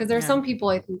path, because there are some people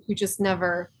I think who just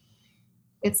never,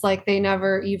 it's like they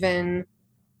never even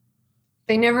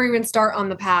start on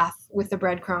the path with the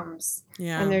breadcrumbs.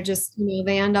 Yeah. And they're just,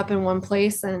 they end up in one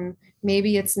place, and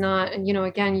maybe it's not. And,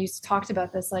 again, you talked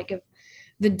about this, like, if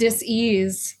the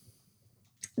dis-ease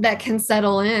that can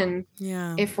settle in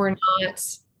if we're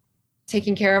not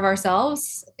taking care of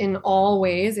ourselves in all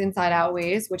ways, inside out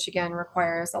ways, which again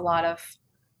requires a lot of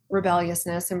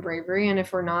rebelliousness and bravery. And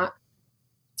if we're not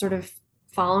sort of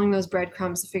following those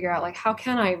breadcrumbs to figure out, like, how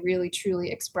can I really truly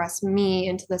express me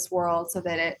into this world so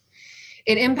that it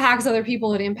impacts other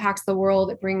people, it impacts the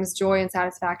world, it brings joy and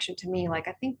satisfaction to me. Like,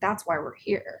 I think that's why we're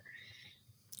here.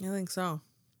 I think so.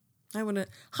 I would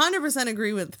 100%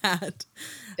 agree with that.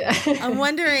 I'm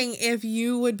wondering if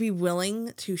you would be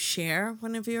willing to share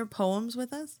one of your poems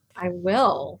with us. I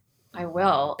will.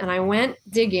 And I went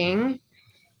digging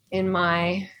in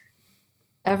my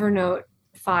Evernote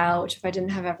file, which if I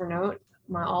didn't have Evernote,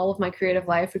 all of my creative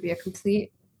life would be a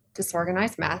complete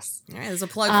disorganized mess. All right, there's a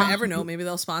plug for Evernote. Maybe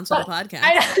they'll sponsor the podcast.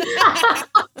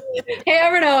 Hey,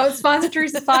 Evernote, sponsor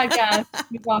Teresa's podcast.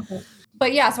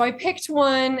 But yeah, so I picked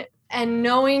one, and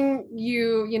knowing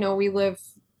you, we live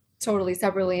totally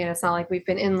separately, and it's not like we've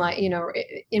been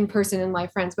in person in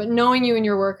life friends, but knowing you and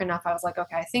your work enough, I was like,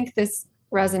 okay, I think this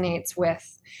resonates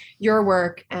with your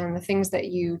work and the things that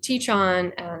you teach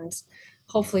on, and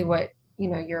hopefully what,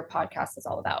 your podcast is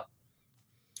all about.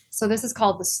 So this is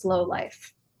called The Slow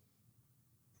Life.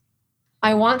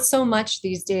 I want so much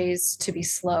these days to be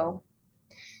slow.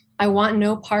 I want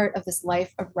no part of this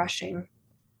life of rushing.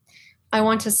 I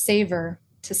want to savor,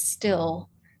 to still,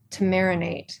 to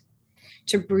marinate,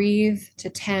 to breathe, to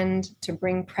tend, to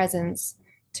bring presence,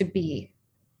 to be.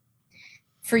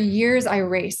 For years I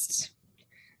raced.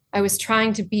 I was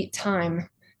trying to beat time,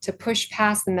 to push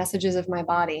past the messages of my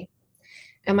body.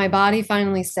 And my body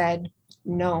finally said,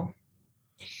 no.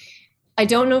 I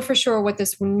don't know for sure what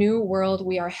this new world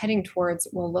we are heading towards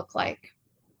will look like,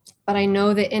 but I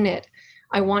know that in it,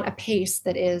 I want a pace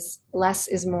that is less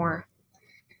is more,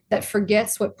 that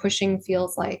forgets what pushing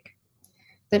feels like,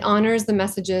 that honors the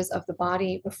messages of the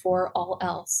body before all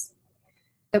else,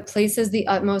 that places the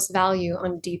utmost value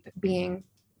on deep being,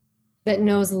 that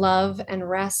knows love and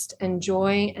rest and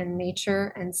joy and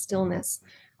nature and stillness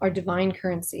are divine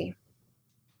currency.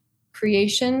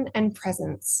 Creation and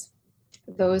presence,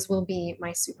 those will be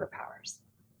my superpowers.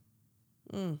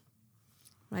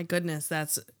 My goodness,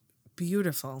 that's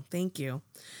beautiful. Thank you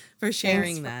for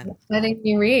sharing that. Letting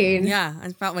me read. Yeah, I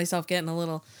felt myself getting a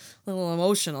little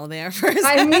emotional there for a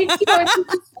second. I mean,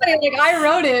 it's funny. Like, I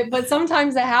wrote it, but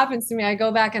sometimes it happens to me. I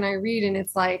go back and I read, and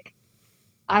it's like,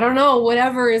 I don't know,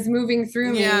 whatever is moving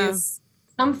through me is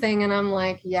something, and I'm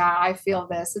like, yeah, I feel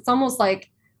this. It's almost like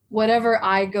whatever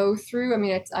I go through. I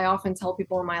mean, I often tell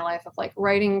people in my life of, like,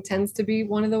 writing tends to be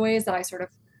one of the ways that I sort of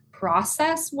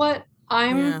process what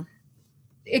I'm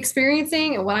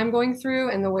experiencing and what I'm going through,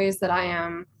 and the ways that I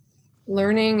am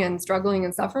learning and struggling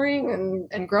and suffering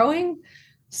and growing.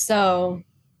 So,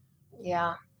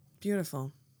 yeah.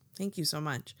 Beautiful. Thank you so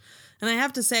much. And I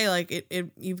have to say, like,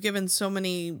 you've given so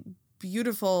many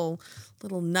beautiful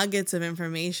little nuggets of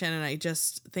information, and I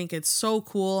just think it's so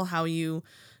cool how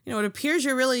it appears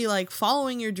you're really, like,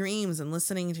 following your dreams and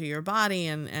listening to your body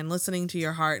and listening to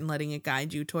your heart and letting it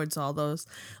guide you towards all those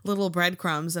little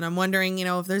breadcrumbs. And I'm wondering,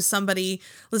 if there's somebody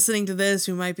listening to this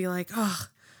who might be like, oh,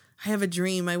 I have a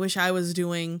dream. I wish I was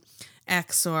doing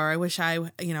X, or I wish I,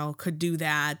 could do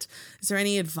that. Is there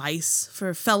any advice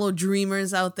for fellow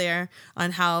dreamers out there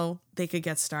on how they could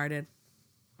get started?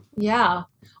 Yeah.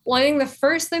 Well, I think the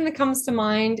first thing that comes to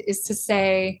mind is to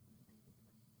say,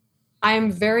 I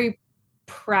am very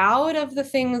proud of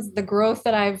the growth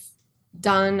that I've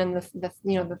done, and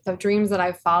the dreams that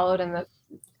I've followed,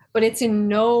 but it's in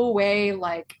no way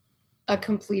like a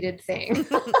completed thing.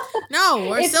 No,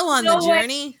 we're still on the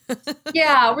journey.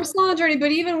 Yeah, we're still on the journey.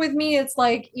 But even with me, it's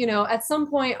like, at some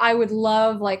point I would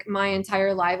love, like, my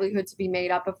entire livelihood to be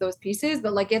made up of those pieces,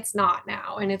 but, like, it's not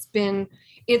now. And it's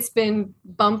been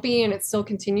bumpy, and it still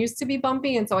continues to be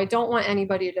bumpy. And so I don't want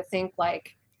anybody to think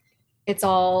like it's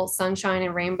all sunshine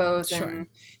and rainbows. Sure. And,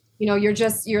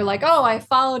 you're like, oh, I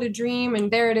followed a dream and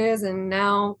there it is, and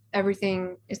now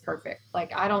everything is perfect.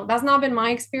 Like, that's not been my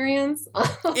experience.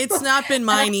 It's not been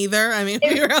mine either. I mean,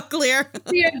 we're real clear.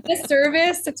 It's a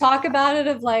disservice to talk about it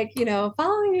of, like,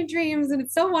 following your dreams, and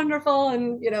it's so wonderful,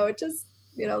 and, it just,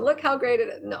 look how great it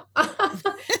is. No,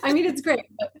 I mean, it's great.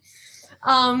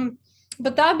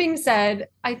 But that being said,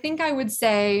 I think I would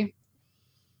say,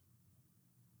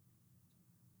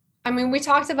 I mean, we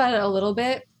talked about it a little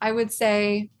bit. I would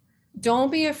say,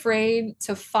 don't be afraid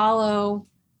to follow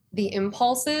the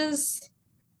impulses,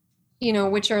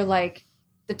 which are like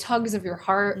the tugs of your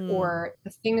heart or the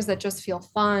things that just feel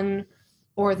fun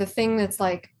or the thing that's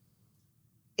like,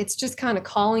 it's just kind of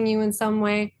calling you in some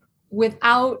way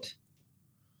without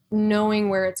knowing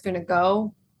where it's going to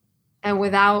go and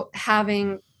without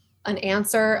having an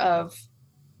answer of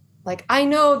like, I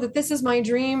know that this is my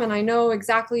dream and I know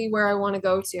exactly where I want to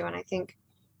go to. And I think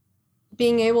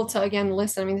being able to, again,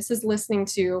 listen, I mean, this is listening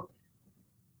to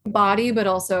body, but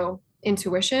also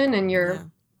intuition and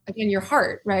again, your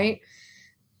heart, right?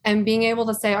 And being able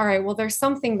to say, all right, well, there's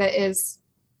something that is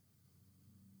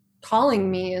calling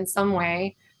me in some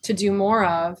way to do more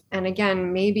of. And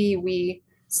again, maybe we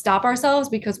stop ourselves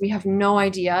because we have no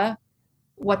idea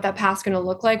what that path's going to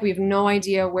look like. We have no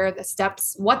idea what the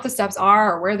steps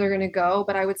are or where they're going to go.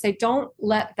 But I would say, don't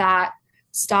let that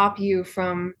stop you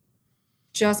from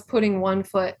just putting one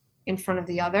foot in front of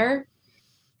the other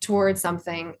towards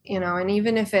something, and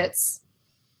even if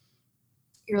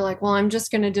you're like, well, I'm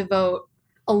just going to devote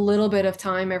a little bit of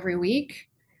time every week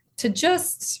to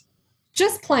just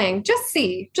playing,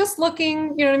 just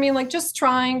looking, you know what I mean? Like just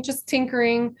trying, just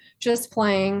tinkering, just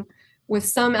playing with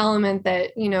some element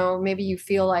that, maybe you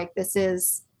feel like this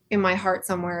is in my heart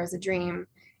somewhere as a dream.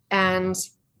 And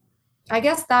I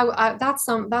guess that's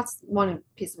one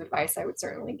piece of advice I would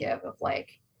certainly give of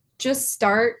like, just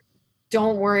start.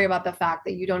 Don't worry about the fact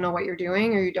that you don't know what you're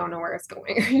doing or you don't know where it's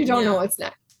going or you don't know what's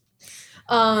next.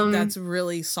 I think that's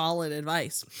really solid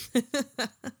advice.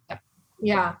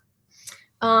 Yeah.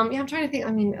 I'm trying to think.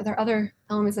 I mean, are there other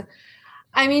elements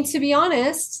to be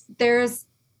honest, there's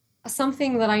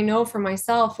something that I know for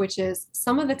myself, which is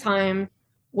some of the time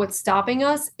what's stopping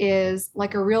us is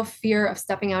like a real fear of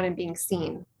stepping out and being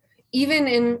seen, even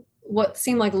in what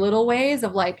seem like little ways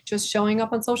of like just showing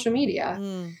up on social media, you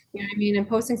know what I mean? And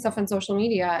posting stuff on social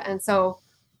media. And so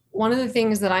one of the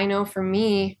things that I know for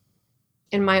me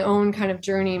in my own kind of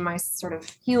journey, my sort of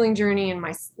healing journey and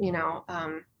my,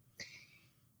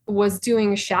 was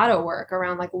doing shadow work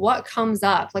around like what comes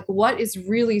up, like what is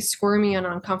really squirmy and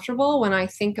uncomfortable when I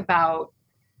think about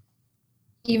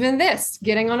even this,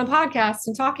 getting on a podcast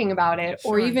and talking about it,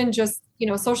 or even just,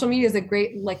 social media is a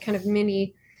great like kind of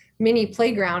mini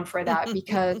playground for that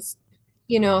because,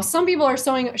 some people are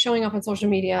showing up on social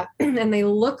media and they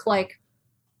look like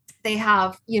they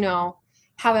have it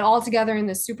all together in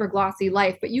this super glossy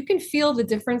life, but you can feel the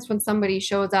difference when somebody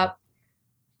shows up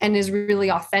and is really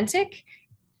authentic.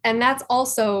 And that's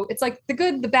also, it's like the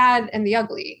good, the bad, and the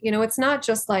ugly. It's not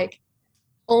just like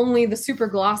only the super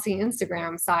glossy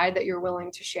Instagram side that you're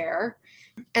willing to share.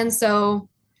 And so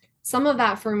some of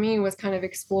that for me was kind of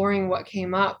exploring what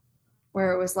came up,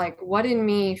 where it was like, what in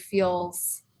me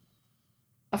feels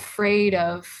afraid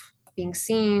of being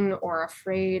seen or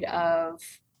afraid of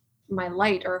my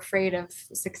light or afraid of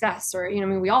success or,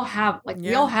 we all have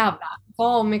we all have that. It's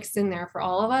all mixed in there for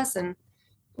all of us. And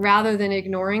rather than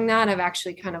ignoring that, I've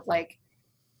actually kind of like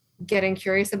getting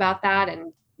curious about that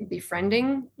and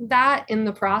befriending that in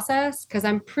the process. Cause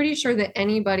I'm pretty sure that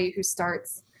anybody who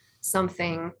starts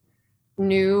something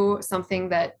new, something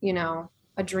that,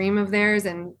 a dream of theirs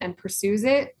and pursues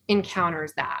it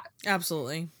encounters that.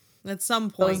 Absolutely. At some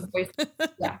point.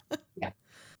 Yeah.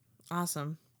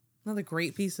 Awesome. Another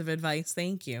great piece of advice.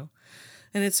 Thank you.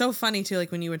 And it's so funny too,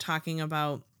 like when you were talking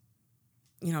about,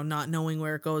 not knowing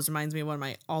where it goes, reminds me of one of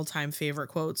my all-time favorite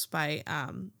quotes by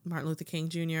Martin Luther King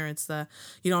Jr. It's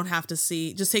you don't have to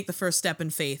see, just take the first step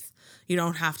in faith. You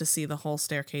don't have to see the whole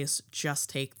staircase, just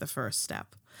take the first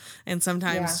step. And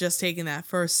sometimes just taking that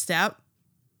first step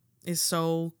is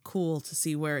so cool to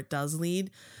see where it does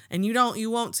lead. And you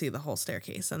won't see the whole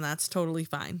staircase, and that's totally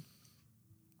fine.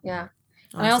 Yeah.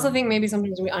 Awesome. And I also think maybe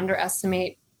sometimes we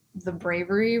underestimate the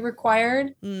bravery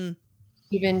required,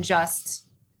 even just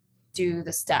do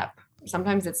the step.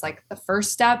 Sometimes it's like the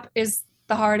first step is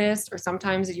the hardest, or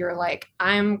sometimes you're like,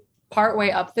 I'm partway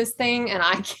up this thing and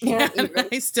I can't even.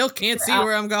 I still can't see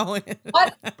where I'm going.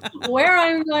 Where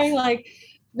I'm going, like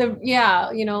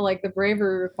like the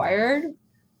bravery required.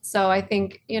 So I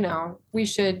think, we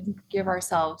should give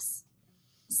ourselves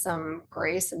some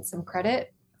grace and some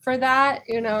credit for that.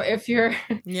 If you're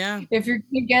if you're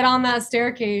gonna get on that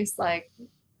staircase, like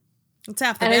it's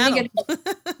half the battle.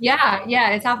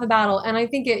 It's half the battle. And I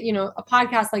think a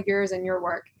podcast like yours and your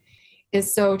work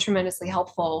is so tremendously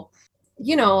helpful,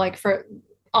 like for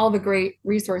all the great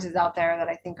resources out there that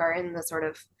I think are in the sort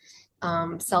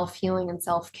of self-healing and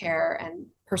self-care and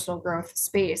personal growth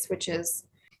space, which is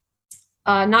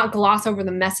not gloss over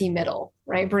the messy middle,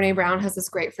 right? Brene Brown has this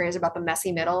great phrase about the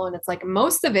messy middle. And it's like,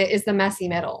 most of it is the messy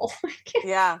middle.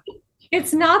 Yeah.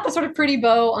 it's not the sort of pretty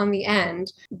bow on the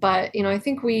end, but I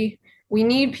think we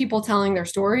need people telling their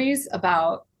stories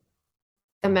about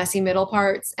the messy middle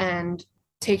parts and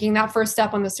taking that first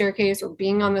step on the staircase or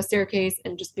being on the staircase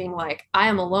and just being like, I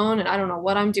am alone and I don't know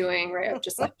what I'm doing, right?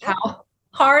 Just like how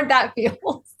hard that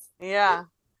feels. Yeah.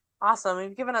 Awesome.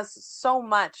 You've given us so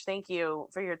much. Thank you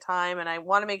for your time. And I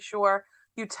want to make sure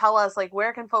you tell us, like,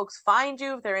 where can folks find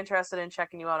you if they're interested in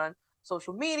checking you out on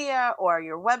social media or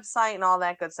your website and all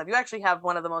that good stuff. You actually have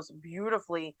one of the most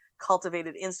beautifully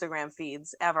cultivated Instagram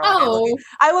feeds ever. Oh.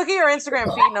 I look at your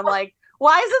Instagram feed and I'm like,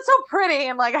 why is it so pretty?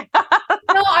 And like, no,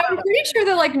 I'm pretty sure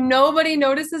that like nobody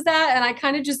notices that. And I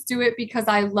kind of just do it because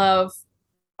I love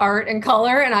art and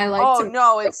color and I like I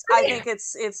think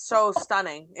it's so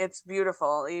stunning. It's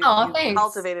beautiful. You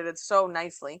cultivated it so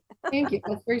nicely. Thank you.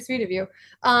 That's very sweet of you.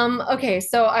 Okay,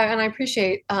 so I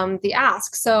appreciate the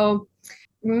ask. So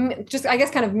just I guess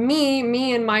kind of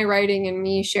me and my writing and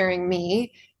me sharing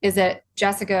me is at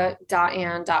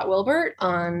jessica.ann.wilbert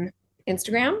on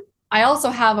Instagram. I also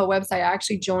have a website. I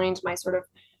actually joined my sort of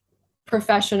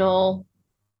professional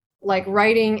like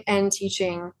writing and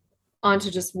teaching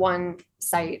onto just one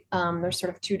site. There's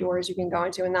sort of two doors you can go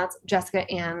into, and that's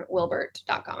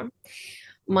jessicaannwilbert.com.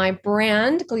 My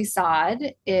brand,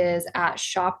 Glissade, is at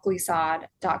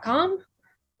shopglissade.com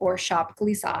or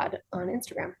shopglissade on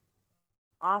Instagram.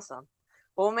 Awesome.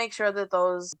 We'll make sure that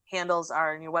those handles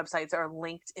and your websites are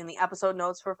linked in the episode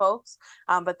notes for folks.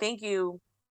 But thank you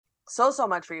so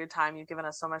much for your time. You've given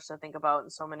us so much to think about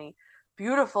and so many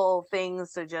beautiful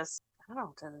things to just,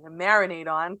 to marinate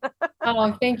on.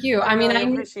 Oh, thank you. I mean, I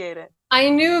appreciate it. I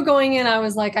knew going in, I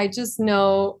was like, I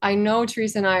know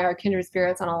Teresa and I are kindred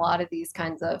spirits on a lot of these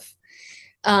kinds of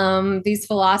these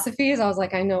philosophies. I was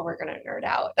like, I know we're gonna nerd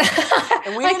out.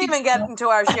 And we didn't even get into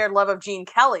our shared love of Gene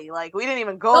Kelly. Like, we didn't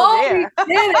even go there.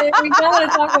 We didn't. We gotta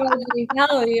talk about Gene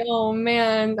Kelly. Oh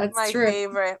man, that's my true.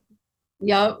 favorite.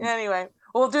 Yep. Anyway,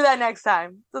 we'll do that next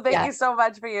time. So thank you so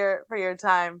much for your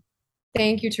time.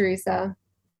 Thank you, Teresa.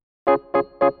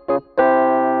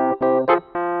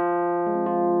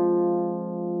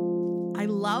 I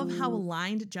love how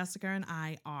aligned Jessica and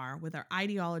I are with our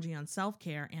ideology on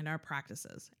self-care and our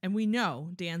practices. And we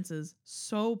know dance is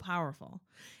so powerful.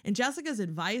 And Jessica's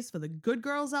advice for the good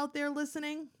girls out there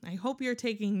listening, I hope you're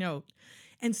taking note.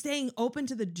 And staying open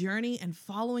to the journey and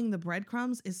following the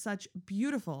breadcrumbs is such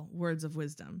beautiful words of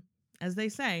wisdom. As they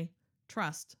say,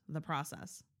 trust the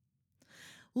process.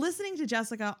 Listening to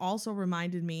Jessica also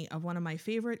reminded me of one of my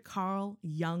favorite Carl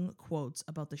Jung quotes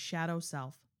about the shadow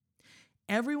self.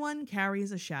 Everyone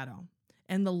carries a shadow,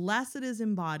 and the less it is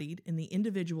embodied in the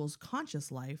individual's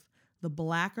conscious life, the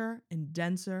blacker and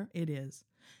denser it is.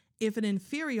 If an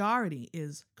inferiority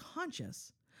is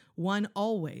conscious, one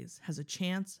always has a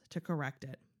chance to correct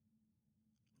it.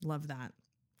 Love that.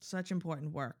 Such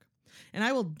important work. And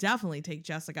I will definitely take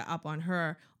Jessica up on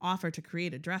her offer to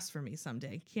create a dress for me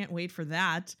someday. Can't wait for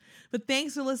that. But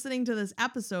thanks for listening to this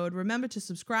episode. Remember to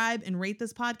subscribe and rate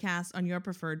this podcast on your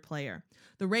preferred player.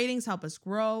 The ratings help us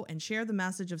grow and share the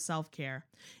message of self-care.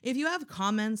 If you have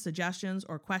comments, suggestions,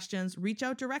 or questions, reach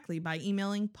out directly by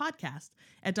emailing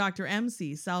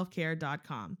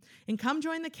podcast@drmcselfcare.com. And come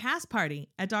join the cast party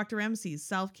at Dr. MC's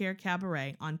Self-Care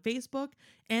Cabaret on Facebook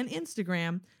and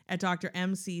Instagram at Dr.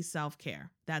 MC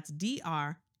Self-Care. That's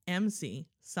DRMC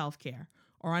Self-Care.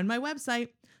 Or on my website,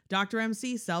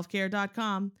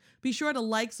 drmcselfcare.com. Be sure to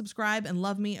like, subscribe, and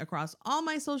love me across all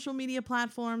my social media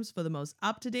platforms for the most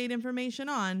up-to-date information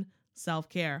on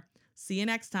self-care. See you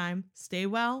next time. Stay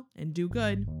well and do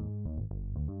good.